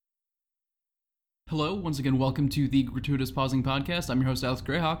Hello, once again, welcome to the Gratuitous Pausing Podcast. I'm your host, Alex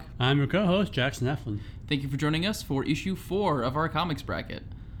Greyhawk. I'm your co-host, Jackson Eflin. Thank you for joining us for issue 4 of our comics bracket.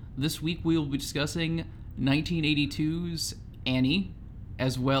 This week we will be discussing 1982's Annie,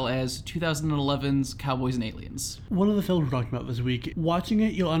 as well as 2011's Cowboys and Aliens. One of the films we're talking about this week, watching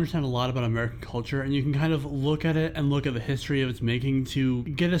it, you'll understand a lot about American culture, and you can kind of look at it and look at the history of its making to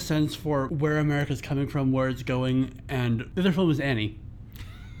get a sense for where America's coming from, where it's going, and the other film is Annie.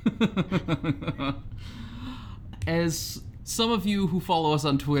 As some of you who follow us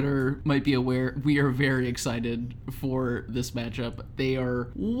on Twitter might be aware, we are very excited for this matchup. They are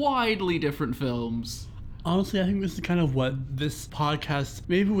widely different films. Honestly, I think this is kind of what this podcast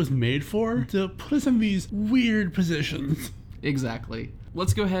maybe was made for, to put us in these weird positions. Exactly.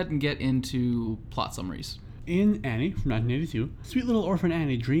 Let's go ahead and get into plot summaries. In Annie, from 1982, sweet little orphan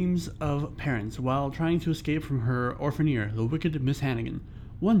Annie dreams of parents while trying to escape from her orphaneer, the wicked Miss Hannigan.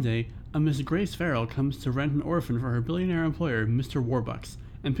 One day, a Miss Grace Farrell comes to rent an orphan for her billionaire employer, Mr. Warbucks,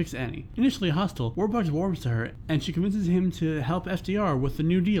 and picks Annie. Initially hostile, Warbucks warms to her, and she convinces him to help FDR with the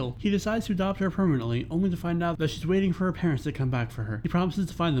New Deal. He decides to adopt her permanently, only to find out that she's waiting for her parents to come back for her. He promises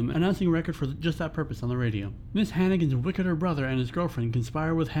to find them, announcing a record for just that purpose on the radio. Miss Hannigan's wickeder brother and his girlfriend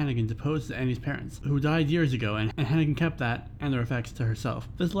conspire with Hannigan to pose as Annie's parents, who died years ago, and Hannigan kept that, and their effects, to herself.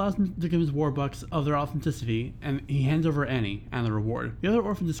 This allows him to convince Warbucks of their authenticity, and he hands over Annie, and the reward. The other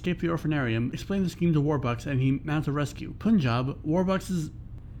orphans escape the orphanarium, explain the scheme to Warbucks, and he mounts a rescue. Punjab, Warbucks'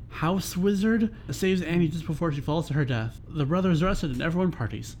 house wizard, saves Annie just before she falls to her death. The brother is arrested and everyone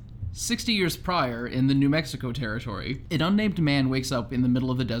parties. 60 years prior, in the New Mexico territory, an unnamed man wakes up in the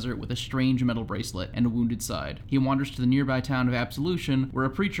middle of the desert with a strange metal bracelet and a wounded side. He wanders to the nearby town of Absolution, where a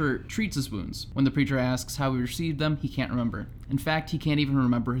preacher treats his wounds. When the preacher asks how he received them, he can't remember. In fact, he can't even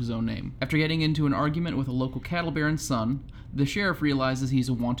remember his own name. After getting into an argument with a local cattle baron's son, the sheriff realizes he's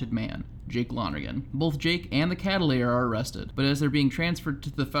a wanted man, Jake Lonergan. Both Jake and the cattleyer are arrested, but as they're being transferred to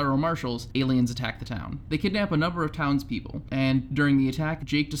the federal marshals, aliens attack the town. They kidnap a number of townspeople, and during the attack,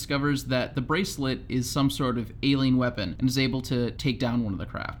 Jake discovers that the bracelet is some sort of alien weapon and is able to take down one of the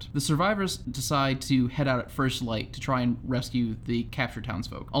craft. The survivors decide to head out at first light to try and rescue the captured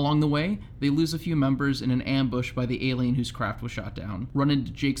townsfolk. Along the way, they lose a few members in an ambush by the alien whose craft was shot down, run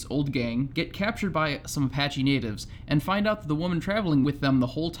into Jake's old gang, get captured by some Apache natives, and find out that the woman traveling with them the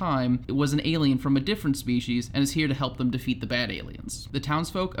whole time was an alien from a different species and is here to help them defeat the bad aliens. The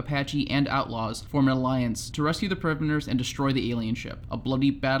townsfolk, Apache, and outlaws form an alliance to rescue the prisoners and destroy the alien ship. A bloody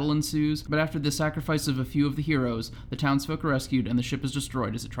battle ensues, but after the sacrifice of a few of the heroes, the townsfolk are rescued and the ship is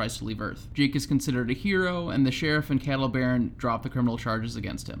destroyed as it tries to leave Earth. Jake is considered a hero, and the sheriff and cattle baron drop the criminal charges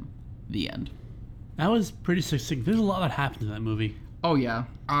against him. The end. That was pretty succinct. There's a lot that happened in that movie. Oh yeah,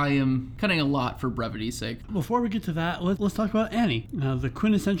 I am cutting a lot for brevity's sake. Before we get to that, let's talk about Annie. The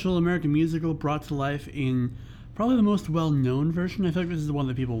quintessential American musical brought to life in probably the most well-known version. I feel like this is the one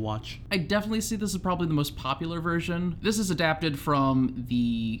that people watch. I definitely see this as probably the most popular version. This is adapted from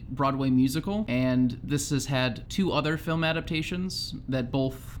the Broadway musical, and this has had 2 other film adaptations that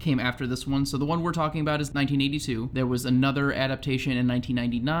both came after this one. So the one we're talking about is 1982. There was another adaptation in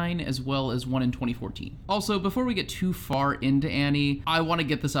 1999, as well as one in 2014. Also, before we get too far into Annie, I want to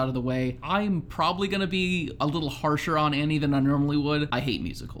get this out of the way. I'm probably going to be a little harsher on Annie than I normally would. I hate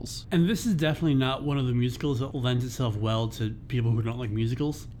musicals. And this is definitely not one of the musicals that lends itself well to people who don't like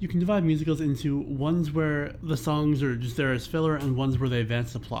musicals. You can divide musicals into ones where the songs are just there as filler and ones where they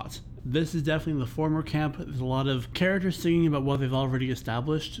advance the plot. This is definitely the former camp. There's a lot of characters singing about what they've already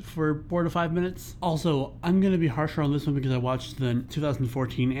established for 4 to 5 minutes. Also, I'm going to be harsher on this one because I watched the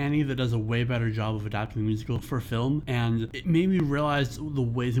 2014 Annie that does a way better job of adapting the musical for film, and it made me realize the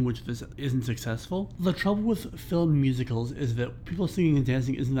ways in which this isn't successful. The trouble with film musicals is that people singing and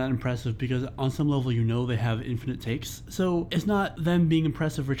dancing isn't that impressive because on some level you know they have infinite takes. So it's not them being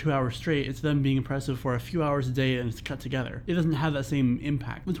impressive for 2 hours straight, it's them being impressive for a few hours a day and it's cut together. It doesn't have that same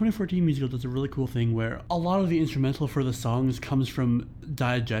impact. The 2014 musical does a really cool thing where a lot of the instrumental for the songs comes from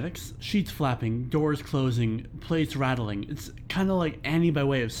diegetics, sheets flapping, doors closing, plates rattling. It's kind of like Annie by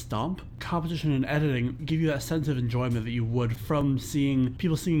way of Stomp. Composition and editing give you that sense of enjoyment that you would from seeing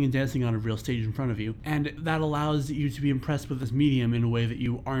people singing and dancing on a real stage in front of you, and that allows you to be impressed with this medium in a way that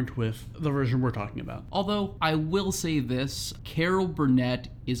you aren't with the version we're talking about. Although, I will say this, Carol Burnett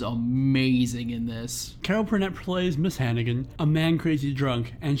is amazing in this. Carol Burnett plays Miss Hannigan, a man-crazy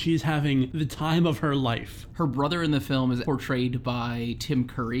drunk, and she's having the time of her life. Her brother in the film is portrayed by Tim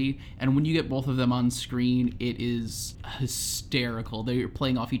Curry, and when you get both of them on screen, it is hysterical. They're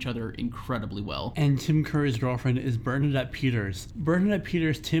playing off each other incredibly well. And Tim Curry's girlfriend is Bernadette Peters. Bernadette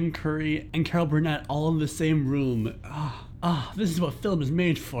Peters, Tim Curry, and Carol Burnett all in the same room. This is what film is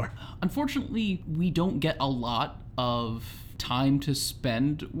made for. Unfortunately, we don't get a lot of time to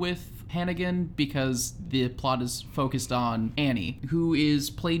spend with Hannigan because the plot is focused on Annie, who is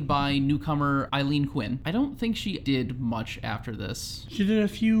played by newcomer Eileen Quinn. I don't think she did much after this. She did a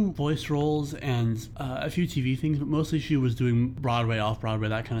few voice roles and a few TV things, but mostly she was doing Broadway, off-Broadway,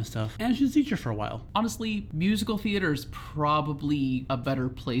 that kind of stuff. And she was a teacher for a while. Honestly, musical theater is probably a better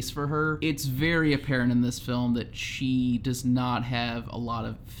place for her. It's very apparent in this film that she does not have a lot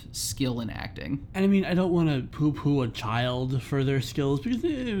of skill in acting. And I mean, I don't want to poo-poo a child for their skills because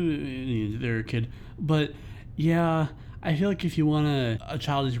they're a kid, but yeah, I feel like if you want a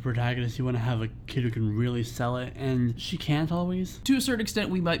child as your protagonist, you want to have a kid who can really sell it, and she can't always. To a certain extent,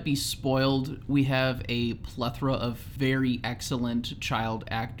 we might be spoiled. We have a plethora of very excellent child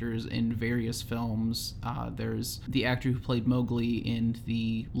actors in various films. There's the actor who played Mowgli in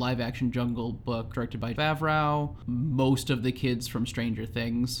the live-action Jungle Book, directed by Favreau. Most of the kids from Stranger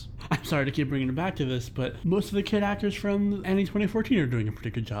Things. I'm sorry to keep bringing it back to this, but most of the kid actors from Annie 2014 are doing a pretty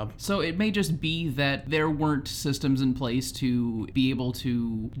good job. So it may just be that there weren't systems in place to be able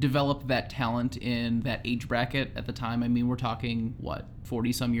to develop that talent in that age bracket at the time. I mean, we're talking,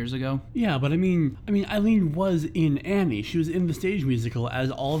 40 some years ago? Yeah, but I mean, Eileen was in Annie. She was in the stage musical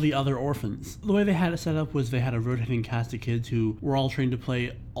as all the other orphans. The way they had it set up was they had a rotating cast of kids who were all trained to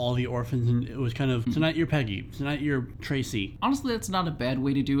play all the orphans, and it was kind of, tonight you're Peggy, tonight you're Tracy. Honestly, that's not a bad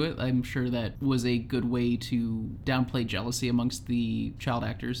way to do it. I'm sure that was a good way to downplay jealousy amongst the child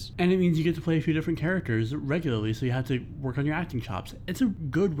actors. And it means you get to play a few different characters regularly, so you have to work on your acting chops. It's a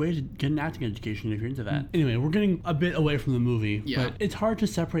good way to get an acting education if you're into that. Anyway, we're getting a bit away from the movie, but it's hard to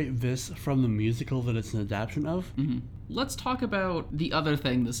separate this from the musical that it's an adaptation of. Let's talk about the other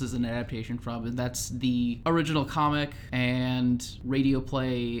thing this is an adaptation from, and that's the original comic and radio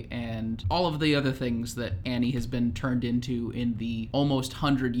play and all of the other things that Annie has been turned into in the almost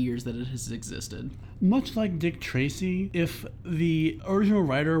 100 years that it has existed. Much like Dick Tracy, if the original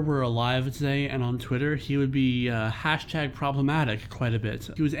writer were alive today and on Twitter, he would be hashtag problematic quite a bit.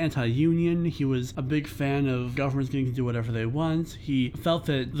 He was anti-union, he was a big fan of governments getting to do whatever they want. He felt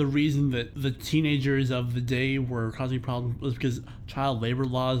that the reason that the teenagers of the day were causing problems was because child labor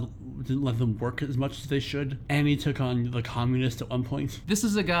laws didn't let them work as much as they should. And he took on the communists at one point. This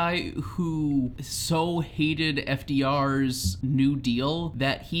is a guy who so hated FDR's New Deal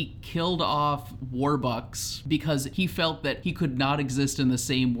that he killed off Warbucks because he felt that he could not exist in the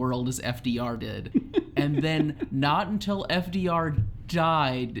same world as FDR did. And then not until FDR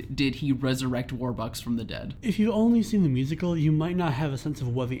died did he resurrect Warbucks from the dead. If you've only seen the musical, you might not have a sense of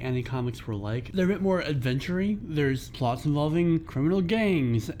what the Annie comics were like. They're a bit more adventure-y. There's plots involving criminal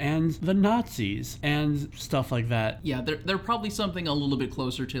gangs and the Nazis and stuff like that. Yeah, they're probably something a little bit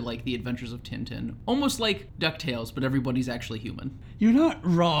closer to like the Adventures of Tintin. Almost like DuckTales, but everybody's actually human. You're not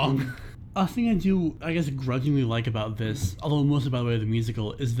wrong. A thing I do, I guess, grudgingly like about this, although mostly by the way of the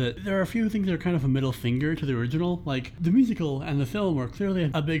musical, is that there are a few things that are kind of a middle finger to the original. Like, the musical and the film are clearly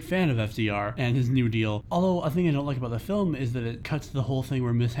a big fan of FDR and his New Deal. Although, a thing I don't like about the film is that it cuts to the whole thing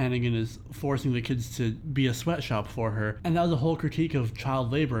where Miss Hannigan is forcing the kids to be a sweatshop for her. And that was a whole critique of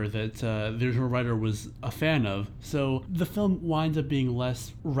child labor that the original writer was a fan of. So, the film winds up being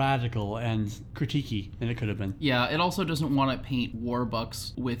less radical and critiquey than it could have been. Yeah, it also doesn't want to paint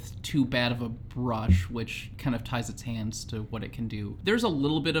Warbucks with too bad of a brush, which kind of ties its hands to what it can do. There's a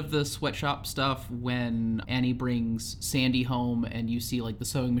little bit of the sweatshop stuff when Annie brings Sandy home and you see like the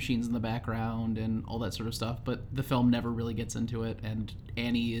sewing machines in the background and all that sort of stuff, but the film never really gets into it, and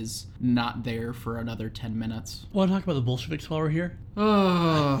Annie is not there for another 10 minutes. Want to talk about the Bolsheviks while we're here?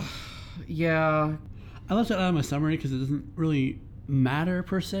 Yeah. I left it out of my summary because it doesn't really matter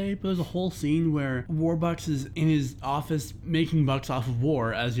per se, but there's a whole scene where Warbucks is in his office making bucks off of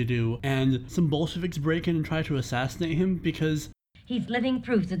war, as you do, and some Bolsheviks break in and try to assassinate him because he's living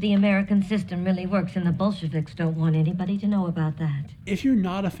proof that the American system really works, and the Bolsheviks don't want anybody to know about that. If you're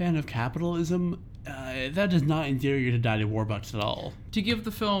not a fan of capitalism, that does not endear you to Daddy Warbucks at all. To give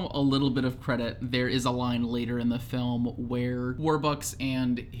the film a little bit of credit, there is a line later in the film where Warbucks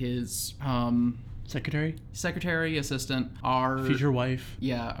and his secretary, assistant are future wife.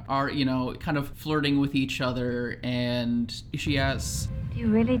 Yeah, are, kind of flirting with each other, and she asks, do you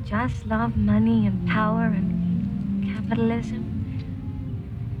really just love money and power and capitalism?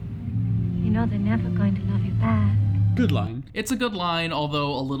 You know they're never going to love you back. Good line. It's a good line,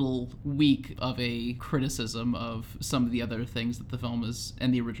 although a little weak of a criticism of some of the other things that the film is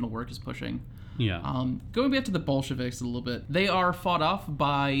and the original work is pushing. Yeah. Going back to the Bolsheviks a little bit, they are fought off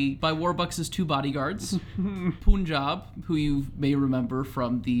by Warbucks' two bodyguards, Punjab, who you may remember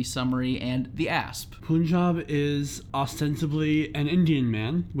from the summary, and the Asp. Punjab is ostensibly an Indian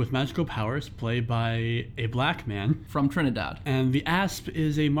man with magical powers, played by a black man. From Trinidad. And the Asp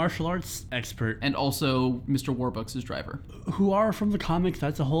is a martial arts expert. And also Mr. Warbucks' driver. Who are from the comics,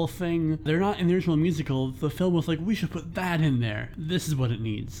 that's a whole thing. They're not in the original musical. The film was like, we should put that in there. This is what it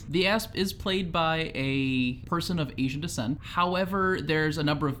needs. The Asp is played by a person of Asian descent. However, there's a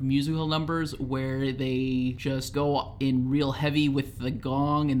number of musical numbers where they just go in real heavy with the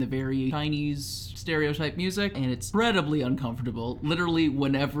gong and the very Chinese stereotype music, and it's incredibly uncomfortable. Literally,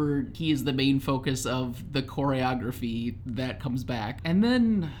 whenever he is the main focus of the choreography, that comes back. And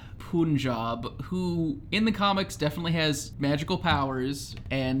then Punjab, who in the comics definitely has magical powers,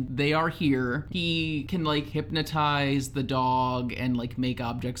 and they are here. He can like hypnotize the dog and like make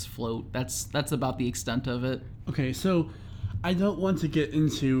objects float. That's about the extent of it. Okay, so I don't want to get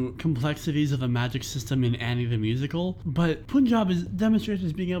into complexities of the magic system in Annie the Musical, but Punjab is demonstrated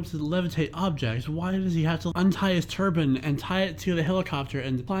as being able to levitate objects. Why does he have to untie his turban and tie it to the helicopter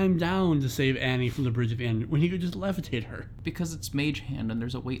and climb down to save Annie from the Bridge of Annie when he could just levitate her? Because it's mage hand and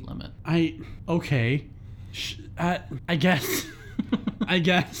there's a weight limit. Okay. I guess.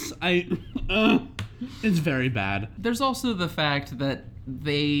 It's very bad. There's also the fact that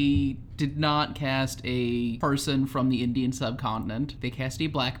they did not cast a person from the Indian subcontinent. They cast a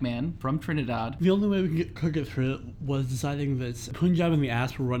black man from Trinidad. The only way we could get through it was deciding that Punjab and the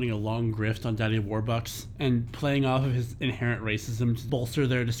Asp were running a long grift on Daddy Warbucks and playing off of his inherent racism to bolster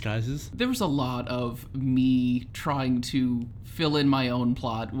their disguises. There was a lot of me trying to fill in my own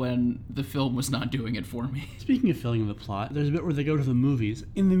plot when the film was not doing it for me. Speaking of filling in the plot, there's a bit where they go to the movies.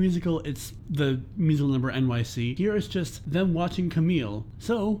 In the musical, it's the musical number NYC. Here it's just them watching Camille.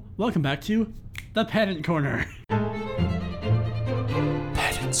 So, welcome back to The Pedant Corner.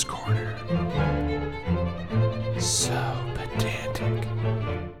 Pedant's Corner. So pedantic.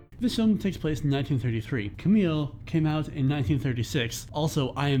 This film takes place in 1933. Camille came out in 1936.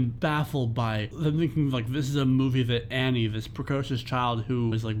 Also, I am baffled by them thinking like this is a movie that Annie, this precocious child who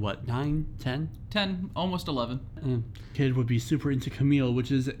was like what, 9, 10? 10, almost 11. Kid would be super into Camille, which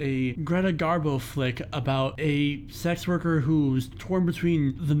is a Greta Garbo flick about a sex worker who's torn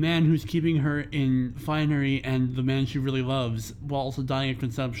between the man who's keeping her in finery and the man she really loves while also dying of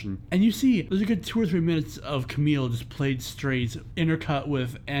consumption. And you see, there's a good 2 or 3 minutes of Camille just played straight, intercut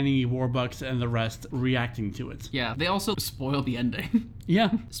with Annie Warbucks and the rest reacting to it. Yeah, they also spoil the ending.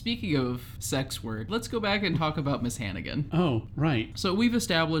 Yeah. Speaking of sex work, let's go back and talk about Miss Hannigan. Oh, right. So we've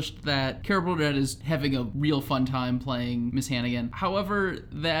established that Carol Burnett is having a real fun time playing Miss Hannigan. However,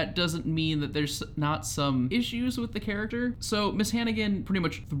 that doesn't mean that there's not some issues with the character. So Miss Hannigan pretty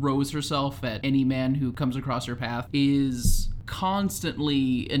much throws herself at any man who comes across her path, is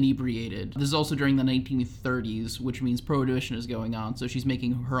constantly inebriated. This is also during the 1930s, which means prohibition is going on, so she's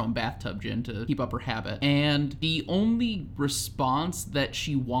making her own bathtub gin to keep up her habit. And the only response that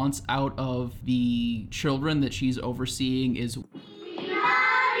she wants out of the children that she's overseeing is,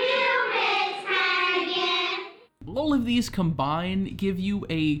 all of these combined give you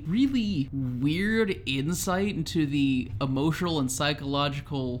a really weird insight into the emotional and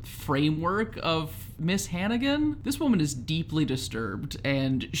psychological framework of Miss Hannigan. This woman is deeply disturbed,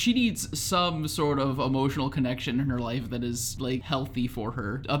 and she needs some sort of emotional connection in her life that is like healthy for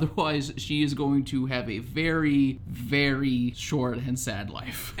her. Otherwise, she is going to have a very, very short and sad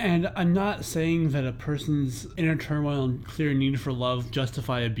life. And I'm not saying that a person's inner turmoil and clear need for love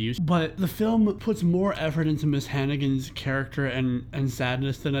justify abuse, but the film puts more effort into Miss Hannigan's character and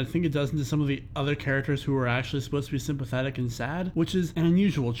sadness than I think it does into some of the other characters who are actually supposed to be sympathetic and sad, which is an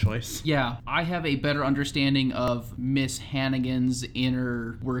unusual choice. Yeah, I have a better understanding of Miss Hannigan's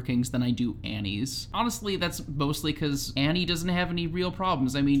inner workings than I do Annie's. Honestly, that's mostly because Annie doesn't have any real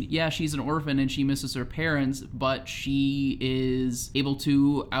problems. I mean, yeah, she's an orphan and she misses her parents, but she is able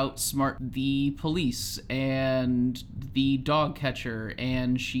to outsmart the police and the dog catcher,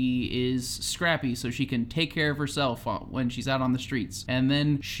 and she is scrappy so she can take care of herself when she's out on the streets. And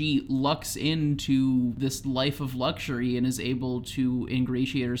then she lucks into this life of luxury and is able to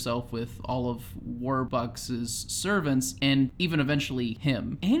ingratiate herself with all of Warbucks' servants and even eventually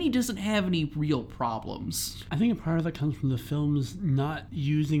him. Annie doesn't have any real problems. I think a part of that comes from the film's not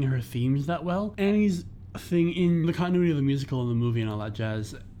using her themes that well. Annie's thing in the continuity of the musical and the movie and all that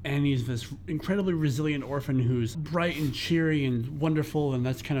jazz. Annie's this incredibly resilient orphan who's bright and cheery and wonderful, and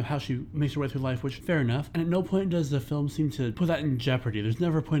that's kind of how she makes her way through life, which, fair enough. And at no point does the film seem to put that in jeopardy. There's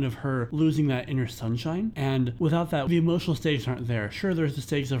never a point of her losing that inner sunshine, and without that, the emotional stakes aren't there. Sure, there's the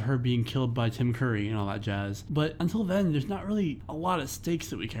stakes of her being killed by Tim Curry and all that jazz, but until then, there's not really a lot of stakes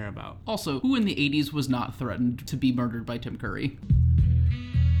that we care about. Also, who in the 80s was not threatened to be murdered by Tim Curry?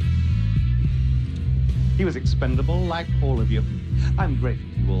 He was expendable like all of you. I'm grateful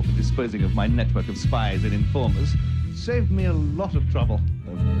to you all for disposing of my network of spies and informers. Saved me a lot of trouble.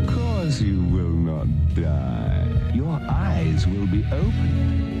 Of course you will not die. Your eyes will be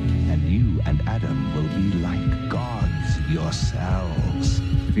opened, and you and Adam will be like gods yourselves.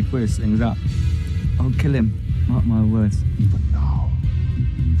 If he clears things up, I'll kill him. Mark my words. Even now,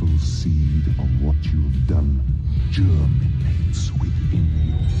 the evil seed of what you've done germinates within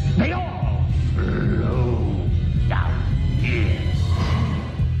you. They all flow down here.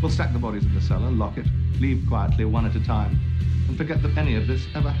 We'll stack the bodies in the cellar, lock it, leave quietly one at a time, and forget that any of this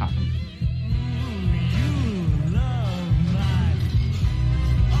ever happened.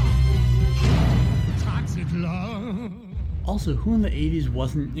 Also, who in the 80s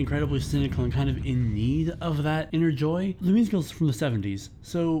wasn't incredibly cynical and kind of in need of that inner joy? The musical's from the 70s,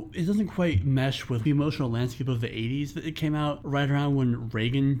 so it doesn't quite mesh with the emotional landscape of the 80s. It came out right around when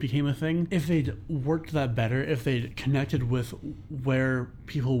Reagan became a thing. If they'd worked that better, if they'd connected with where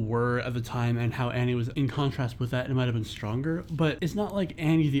people were at the time and how Annie was in contrast with that, it might have been stronger. But it's not like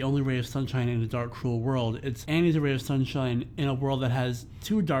Annie's the only ray of sunshine in a dark, cruel world. It's Annie's a ray of sunshine in a world that has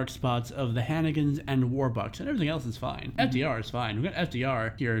two dark spots of the Hannigans and Warbucks, and everything else is fine. FDR is fine. We've got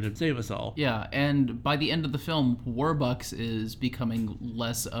FDR here to save us all. Yeah, and by the end of the film, Warbucks is becoming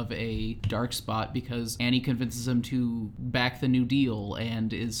less of a dark spot because Annie convinces him to back the New Deal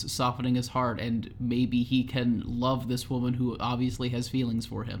and is softening his heart, and maybe he can love this woman who obviously has feelings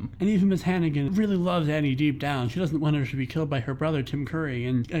for him. And even Miss Hannigan really loves Annie deep down. She doesn't want her to be killed by her brother, Tim Curry,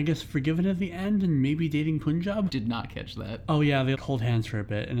 and I guess forgiven at the end and maybe dating Punjab? Did not catch that. Oh yeah, they hold hands for a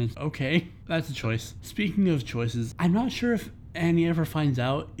bit, and it's okay. That's a choice. Speaking of choices, I'm not sure if Annie ever finds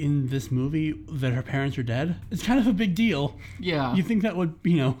out in this movie that her parents are dead. It's kind of a big deal. Yeah. You think that would,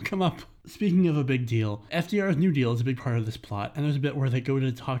 come up. Speaking of a big deal, FDR's New Deal is a big part of this plot, and there's a bit where they go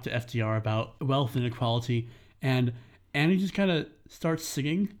to talk to FDR about wealth inequality, and Annie just kind of starts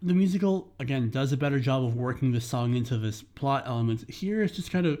singing. The musical, again, does a better job of working the song into this plot element. Here, it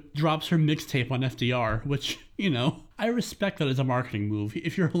just kind of drops her mixtape on FDR, which, I respect that as a marketing move.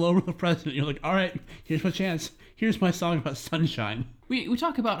 If you're alone with the president, you're like, all right, here's my chance. Here's my song about sunshine. We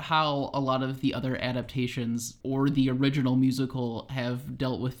talk about how a lot of the other adaptations or the original musical have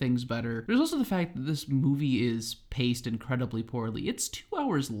dealt with things better. There's also the fact that this movie is paced incredibly poorly. It's 2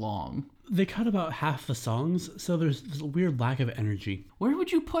 hours long. They cut about half the songs, so there's this weird lack of energy. Where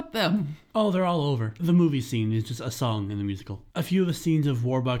would you put them? Oh, they're all over. The movie scene is just a song in the musical. A few of the scenes of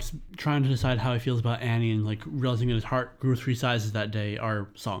Warbucks trying to decide how he feels about Annie and realizing that his heart grew 3 sizes that day are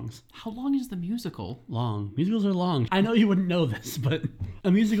songs. How long is the musical? Long. Musicals are long. I know you wouldn't know this, but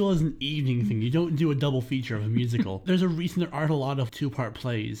a musical is an evening thing. You don't do a double feature of a musical. There's a reason there aren't a lot of 2-part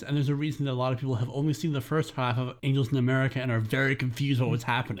plays, and there's a reason that a lot of people have only seen the first half of Angels in America and are very confused about what's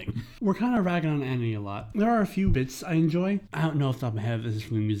happening. We're kind of ragging on Annie a lot. There are a few bits I enjoy. I don't know off the top of my head if this is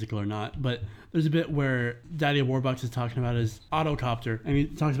from the musical or not, but there's a bit where Daddy Warbucks is talking about his autocopter, and he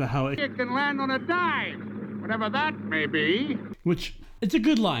talks about how it can land on a dime, whatever that may be. Which, it's a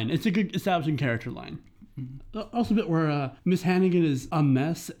good line. It's a good establishing character line. Also a bit where Miss Hannigan is a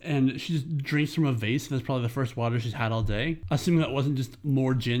mess and she just drinks from a vase, and that's probably the first water she's had all day. Assuming that wasn't just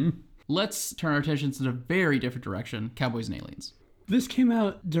more gin. Let's turn our attentions in a very different direction. Cowboys and Aliens. This came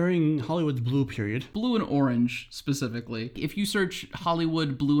out during Hollywood's Blue period. Blue and Orange, specifically. If you search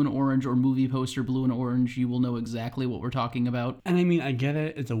Hollywood Blue and Orange or movie poster Blue and Orange, you will know exactly what we're talking about. And I mean, I get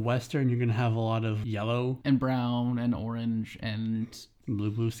it. It's a Western. You're going to have a lot of yellow. And brown and orange and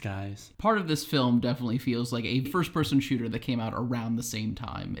blue skies. Part of this film definitely feels like a first-person shooter that came out around the same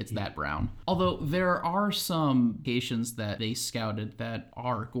time. It's that brown. Although there are some locations that they scouted that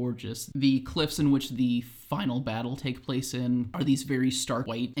are gorgeous. The cliffs in which the final battle take place in are these very stark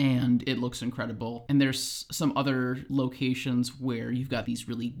white, and it looks incredible. And there's some other locations where you've got these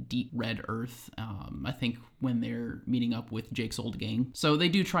really deep red earth, I think when they're meeting up with Jake's old gang. So they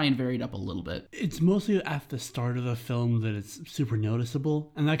do try and vary it up a little bit. It's mostly at the start of the film that it's super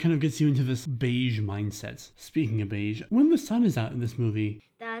noticeable, and that kind of gets you into this beige mindset. Speaking of beige, when the sun is out in this movie,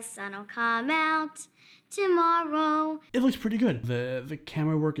 the sun will come out tomorrow. It looks pretty good. The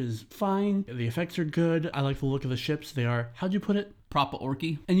camera work is fine. The effects are good. I like the look of the ships. They are, how'd you put it? Proper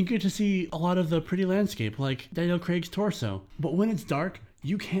Orky. And you get to see a lot of the pretty landscape, like Daniel Craig's torso. But when it's dark,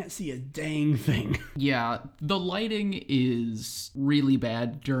 you can't see a dang thing. Yeah, the lighting is really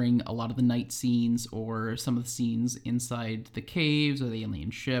bad during a lot of the night scenes or some of the scenes inside the caves or the alien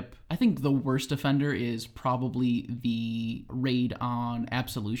ship. I think the worst offender is probably the raid on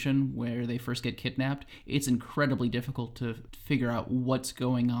Absolution where they first get kidnapped. It's incredibly difficult to figure out what's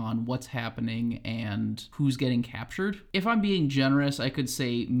going on, what's happening, and who's getting captured. If I'm being generous, I could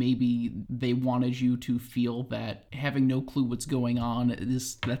say maybe they wanted you to feel that having no clue what's going on,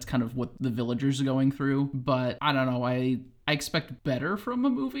 that's kind of what the villagers are going through. But I don't know, I expect better from a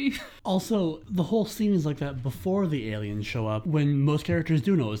movie. Also, the whole scene is like that before the aliens show up, when most characters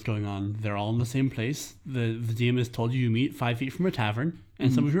do know what's going on. They're all in the same place. The DM has told you meet 5 feet from a tavern,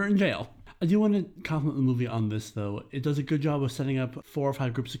 and some of you are in jail. I do want to compliment the movie on this, though. It does a good job of setting up 4 or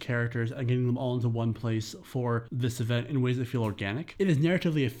 5 groups of characters and getting them all into one place for this event in ways that feel organic. It is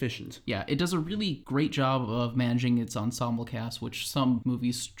narratively efficient. Yeah, it does a really great job of managing its ensemble cast, which some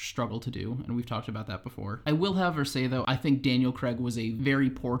movies struggle to do, and we've talked about that before. I will, however, say, though, I think Daniel Craig was a very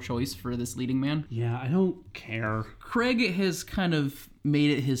poor choice for this leading man. Yeah, I don't care. Craig has kind of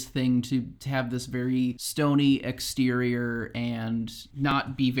made it his thing to have this very stony exterior and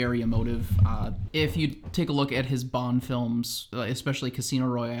not be very emotive. If you take a look at his Bond films, especially Casino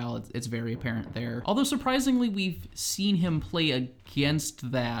Royale, it's very apparent there. Although surprisingly, we've seen him play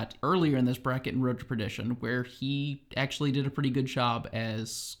against that earlier in this bracket in Road to Perdition, where he actually did a pretty good job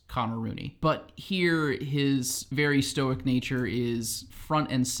as Connor Rooney. But here, his very stoic nature is front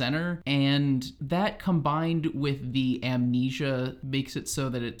and center, and that combined with the amnesia makes it so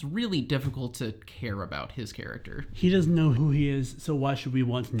that it's really difficult to care about his character. He doesn't know who he is, so why should we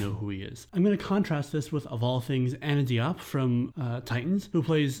want to know who he is? I'm going to contrast this with, of all things, Anna Diop from Titans, who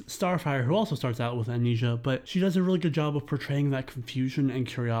plays Starfire, who also starts out with amnesia, but she does a really good job of portraying that confusion and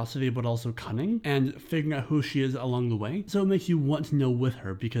curiosity, but also cunning, and figuring out who she is along the way. So it makes you want to know with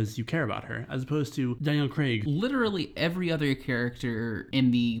her because you care about her, as opposed to Daniel Craig. Literally every other character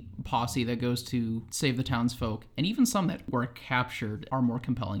in the posse that goes to save the townsfolk, and even some that were captured, are more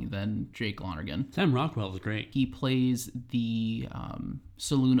compelling than Jake Lonergan. Sam Rockwell is great. He plays the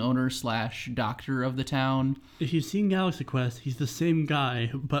saloon owner / doctor of the town. If you've seen Galaxy Quest, he's the same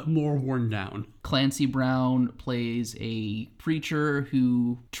guy, but more worn down. Clancy Brown plays a preacher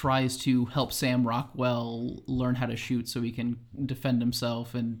who tries to help Sam Rockwell learn how to shoot so he can defend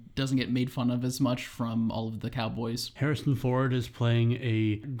himself and doesn't get made fun of as much from all of the cowboys. Harrison Ford is playing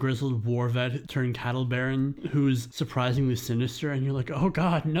a grizzled war vet turned cattle baron who's surprisingly sinister, and you're like, oh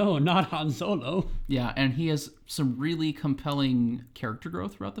god, no, not Han Solo. Yeah, and he has some really compelling character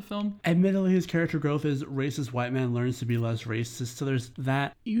growth throughout the film. Admittedly, his character growth is racist white man learns to be less racist, so there's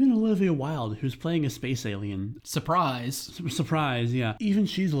that. Even Olivia Wilde, who's playing a space alien. Surprise, yeah. Even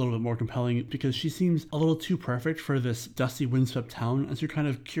she's a little bit more compelling because she seems a little too perfect for this dusty, windswept town, and so you're kind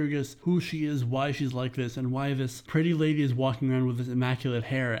of curious who she is, why she's like this, and why this pretty lady is walking around with this immaculate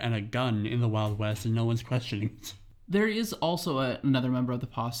hair and a gun in the Wild West and no one's questioning it. There is also another member of the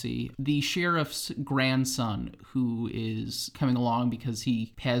posse, the sheriff's grandson, who is coming along because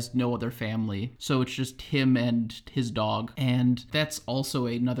he has no other family. So it's just him and his dog. And that's also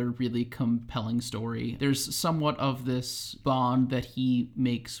another really compelling story. There's somewhat of this bond that he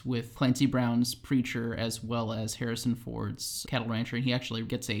makes with Clancy Brown's preacher as well as Harrison Ford's cattle rancher. And he actually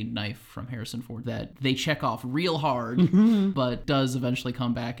gets a knife from Harrison Ford that they check off real hard, but does eventually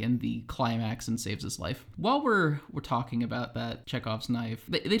come back in the climax and saves his life. While we're talking about that Chekhov's knife,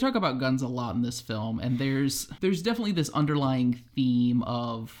 they talk about guns a lot in this film, and there's definitely this underlying theme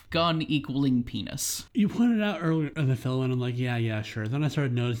of gun equaling penis. You pointed out earlier in the film, and I'm like, yeah, sure. Then I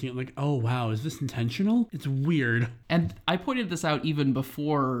started noticing it, like, oh wow, is this intentional? It's weird. And I pointed this out even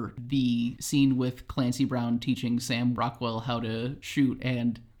before the scene with Clancy Brown teaching Sam Rockwell how to shoot,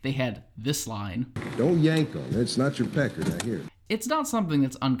 and they had this line. Don't yank on it. It's not your pecker, I hear. It's not something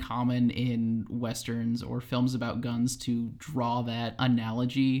that's uncommon in Westerns or films about guns to draw that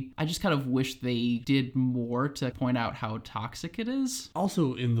analogy. I just kind of wish they did more to point out how toxic it is.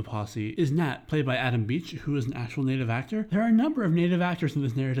 Also in the posse is Nat, played by Adam Beach, who is an actual native actor. There are a number of native actors in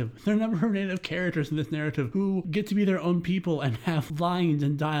this narrative. There are a number of native characters in this narrative who get to be their own people and have lines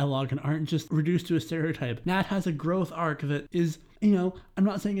and dialogue and aren't just reduced to a stereotype. Nat has a growth arc that is, I'm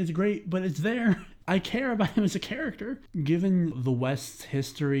not saying it's great, but it's there. I care about him as a character. Given the West's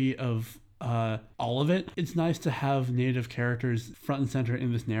history of all of it, it's nice to have native characters front and center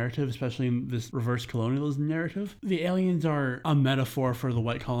in this narrative, especially in this reverse colonialism narrative. The aliens are a metaphor for the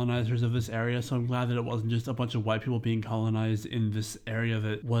white colonizers of this area, so I'm glad that it wasn't just a bunch of white people being colonized in this area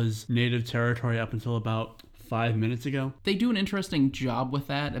that was native territory up until about 5 minutes ago. They do an interesting job with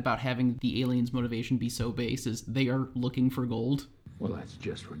that, about having the aliens' motivation be so base as they are looking for gold. Well, that's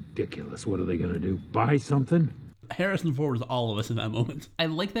just ridiculous. What are they going to do? Buy something? Harrison Ford was all of us in that moment. I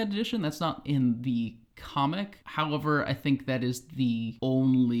like that addition. That's not in the comic. However, I think that is the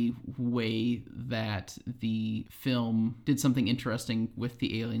only way that the film did something interesting with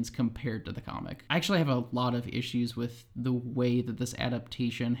the aliens compared to the comic. I actually have a lot of issues with the way that this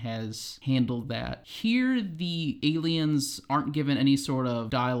adaptation has handled that. Here, the aliens aren't given any sort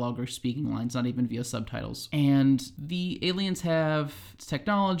of dialogue or speaking lines, not even via subtitles. And the aliens have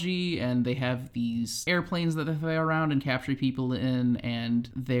technology, and they have these airplanes that they fly around and capture people in,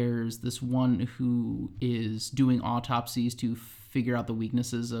 and there's this one who is doing autopsies to figure out the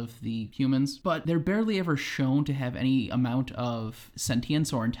weaknesses of the humans, but they're barely ever shown to have any amount of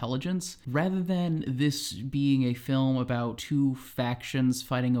sentience or intelligence. Rather than this being a film about two factions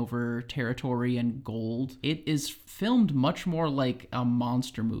fighting over territory and gold, it is filmed much more like a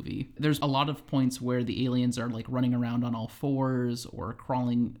monster movie. There's a lot of points where the aliens are like running around on all fours or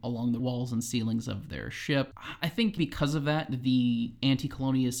crawling along the walls and ceilings of their ship. I think because of that, the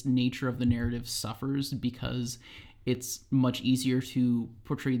anti-colonialist nature of the narrative suffers, because it's much easier to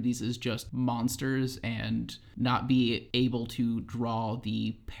portray these as just monsters and not be able to draw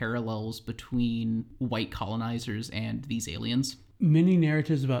the parallels between white colonizers and these aliens. Many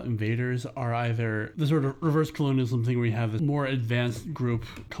narratives about invaders are either the sort of reverse colonialism thing where you have a more advanced group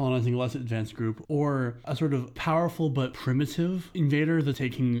colonizing a less advanced group, or a sort of powerful but primitive invader that's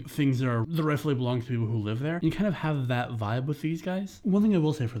taking things that rightfully belong to people who live there. You kind of have that vibe with these guys. One thing I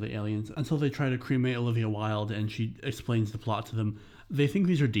will say for the aliens, until they try to cremate Olivia Wilde and she explains the plot to them, they think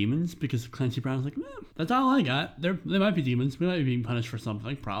these are demons, because Clancy Brown's like, that's all I got. They might be demons. We might be being punished for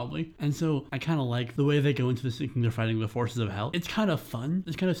something, probably. And so I kind of like the way they go into this thinking they're fighting the forces of hell. It's kind of fun.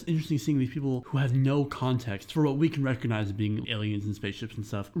 It's kind of interesting seeing these people who have no context for what we can recognize as being aliens and spaceships and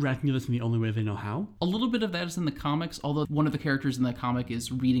stuff, reacting to this in the only way they know how. A little bit of that is in the comics, although one of the characters in that comic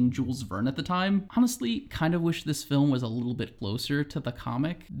is reading Jules Verne at the time. Honestly, kind of wish this film was a little bit closer to the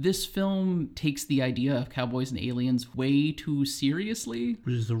comic. This film takes the idea of cowboys and aliens way too seriously.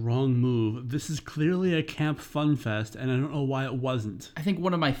 Which is the wrong move. This is clearly a camp fun fest, and I don't know why it wasn't. I think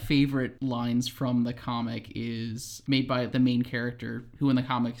one of my favorite lines from the comic is made by the main character, who in the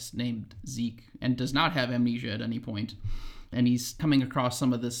comics is named Zeke and does not have amnesia at any point. And he's coming across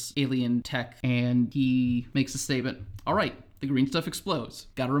some of this alien tech, and he makes a statement, "All right, the green stuff explodes.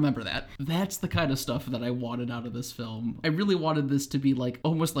 Gotta remember that." That's the kind of stuff that I wanted out of this film. I really wanted this to be like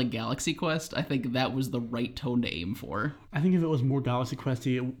almost like Galaxy Quest. I think that was the right tone to aim for. I think if it was more Galaxy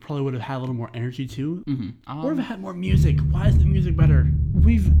Questy, it probably would have had a little more energy too. Or if it had more music. Why isn't the music better?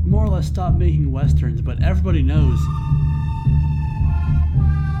 We've more or less stopped making westerns, but everybody knows.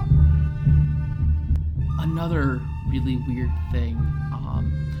 Another really weird thing.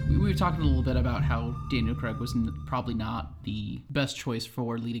 We were talking a little bit about how Daniel Craig was probably not the best choice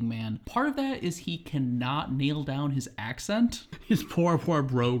for leading man. Part of that is he cannot nail down his accent. His poor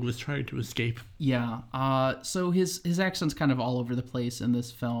brogue was trying to escape. Yeah, so his accent's kind of all over the place in this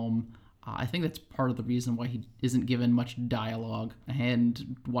film. I think that's part of the reason why he isn't given much dialogue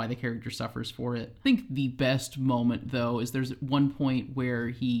and why the character suffers for it. I think the best moment, though, is there's one point where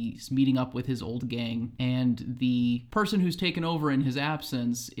he's meeting up with his old gang, and the person who's taken over in his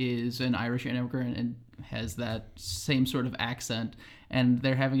absence is an Irish immigrant and has that same sort of accent, and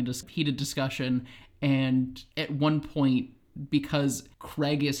they're having a heated discussion, and at one point, because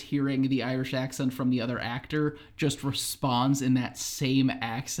Craig is hearing the Irish accent from the other actor, just responds in that same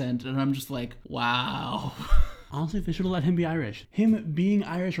accent, and I'm just like, wow. Honestly, they should have let him be Irish. Him being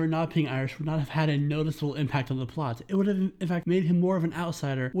Irish or not being Irish would not have had a noticeable impact on the plot. It would have, in fact, made him more of an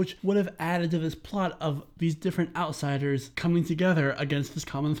outsider, which would have added to this plot of these different outsiders coming together against this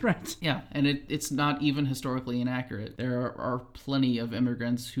common threat. Yeah, and it's not even historically inaccurate. There are plenty of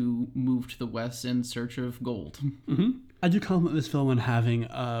immigrants who moved to the West in search of gold. I do compliment this film on having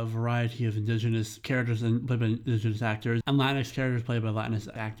a variety of indigenous characters played by indigenous actors and Latinx characters played by Latinx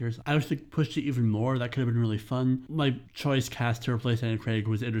actors. I wish they pushed it even more. That could have been really fun. My choice cast to replace Daniel Craig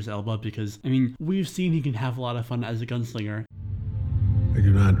was Idris Elba because, I mean, we've seen he can have a lot of fun as a gunslinger. I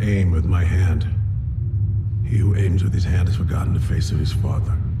do not aim with my hand. He who aims with his hand has forgotten the face of his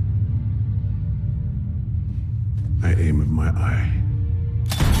father. I aim with my eye.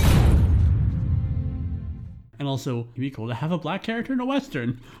 And also, it'd be cool to have a black character in a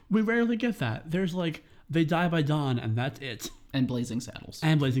Western. We rarely get that. There's like They die by dawn, and that's it. And Blazing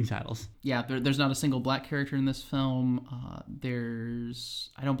Saddles. Yeah, there's not a single black character in this film.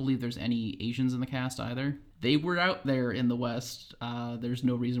 I don't believe there's any Asians in the cast either. They were out there in the West. There's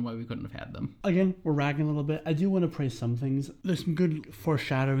no reason why we couldn't have had them. Again, we're ragging a little bit. I do want to praise some things. There's some good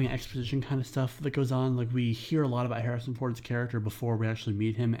foreshadowing, exposition kind of stuff that goes on. Like, we hear a lot about Harrison Ford's character before we actually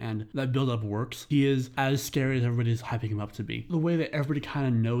meet him, and that build-up works. He is as scary as everybody's hyping him up to be. The way that everybody kind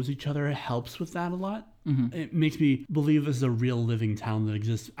of knows each other helps with that a lot. Mm-hmm. It makes me believe this is a real living town that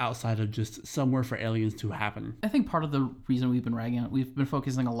exists outside of just somewhere for aliens to happen. I think part of the reason we've been ragging on it, we've been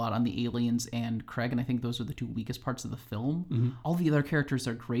focusing a lot on the aliens and Craig, and I think those are the two weakest parts of the film. Mm-hmm. All the other characters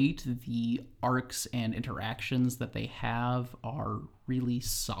are great. The arcs and interactions that they have are really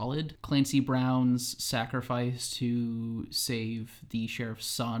solid. Clancy Brown's sacrifice to save the sheriff's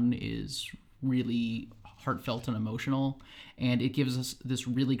son is really heartfelt and emotional, and it gives us this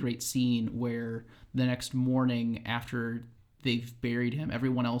really great scene where the next morning after they've buried him,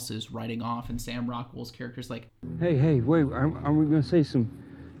 everyone else is riding off, and Sam Rockwell's character's like, Hey, wait, are we gonna say some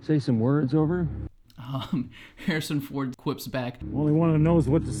words over? Harrison Ford quips back, Only one who knows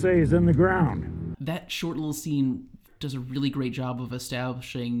what to say is in the ground. That short little scene does a really great job of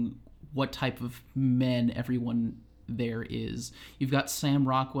establishing what type of men everyone there is. You've got Sam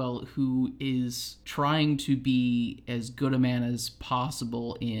Rockwell, who is trying to be as good a man as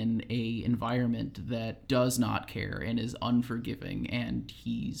possible in a environment that does not care and is unforgiving, and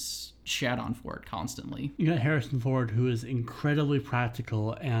he's shat on for it constantly. You got Harrison Ford, who is incredibly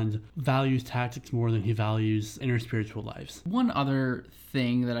practical and values tactics more than he values inner spiritual lives. One other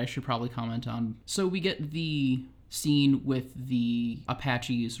thing that I should probably comment on. So we get the scene with the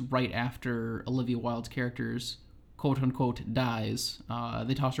Apaches right after Olivia Wilde's character's quote-unquote dies.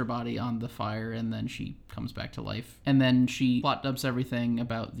 They toss her body on the fire, and then she comes back to life. And then she plot dumps everything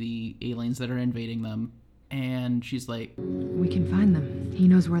about the aliens that are invading them, and she's like, we can find them. He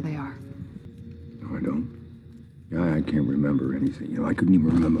knows where they are. No, I don't. Yeah, I can't remember anything. I couldn't even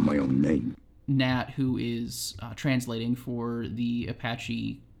remember my own name. Nat, who is translating for the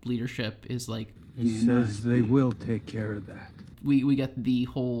Apache leadership, is like, he says they will take care of that. We get the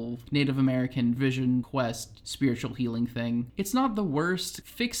whole Native American vision quest spiritual healing thing. It's not the worst.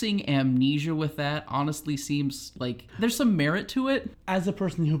 Fixing amnesia with that honestly seems like there's some merit to it. As a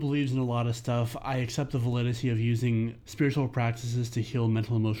person who believes in a lot of stuff, I accept the validity of using spiritual practices to heal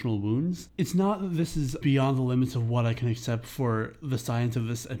mental emotional wounds. It's not that this is beyond the limits of what I can accept for the science of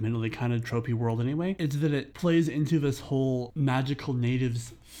this admittedly kind of tropey world anyway. It's that it plays into this whole magical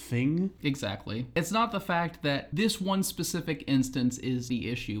natives thing. Exactly. It's not the fact that this one specific instance is the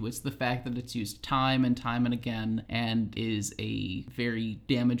issue. It's the fact that it's used time and again and is a very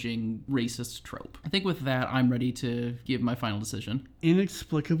damaging racist trope. I think with that, I'm ready to give my final decision.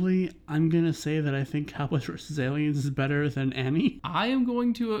 Inexplicably, I'm gonna say that I think Cowboys vs. Aliens is better than Annie. I am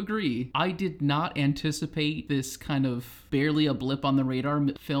going to agree. I did not anticipate this kind of barely a blip on the radar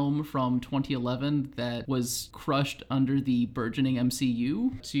film from 2011 that was crushed under the burgeoning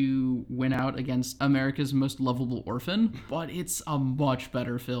MCU to win out against America's Most Lovable Orphan, but it's a much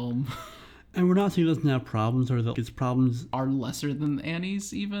better film. And we're not saying it doesn't have problems or that its problems are lesser than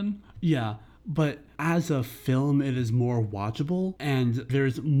Annie's even. Yeah, but as a film, it is more watchable, and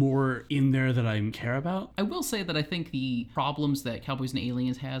there's more in there that I care about. I will say that I think the problems that Cowboys and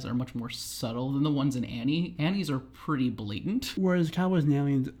Aliens has are much more subtle than the ones in Annie. Annie's are pretty blatant. Whereas Cowboys and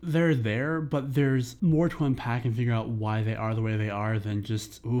Aliens, they're there, but there's more to unpack and figure out why they are the way they are than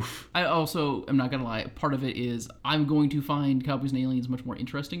just, oof. I also, I'm not gonna lie, part of it is I'm going to find Cowboys and Aliens much more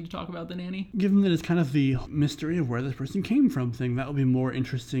interesting to talk about than Annie. Given that it's kind of the mystery of where this person came from thing, that will be more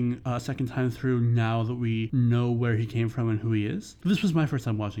interesting second time through now that we know where he came from and who he is. This was my first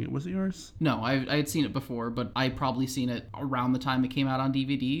time watching it. Was it yours? No, I had seen it before, but I probably seen it around the time it came out on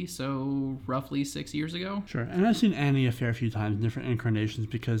DVD, so roughly 6 years ago. Sure, and I've seen Annie a fair few times in different incarnations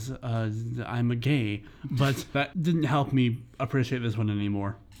because I'm a gay, but that didn't help me appreciate this one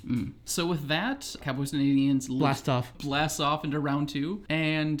anymore. So with that, Cowboys and Aliens blasts off into round 2,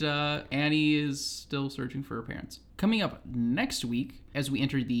 and Annie is still searching for her parents. Coming up next week, as we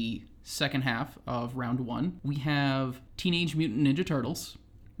enter the second half of round 1, we have Teenage Mutant Ninja Turtles.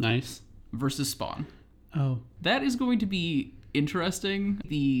 Nice. Versus Spawn. Oh. That is going to be interesting.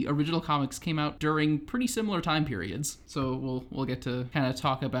 The original comics came out during pretty similar time periods, so we'll get to kind of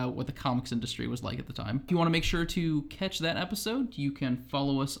talk about what the comics industry was like at the time. If you want to make sure to catch that episode, you can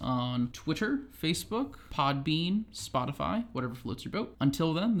follow us on Twitter, Facebook, Podbean, Spotify, whatever floats your boat.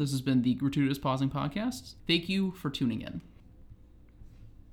 Until then, this has been the Gratuitous Pausing Podcast. Thank you for tuning in.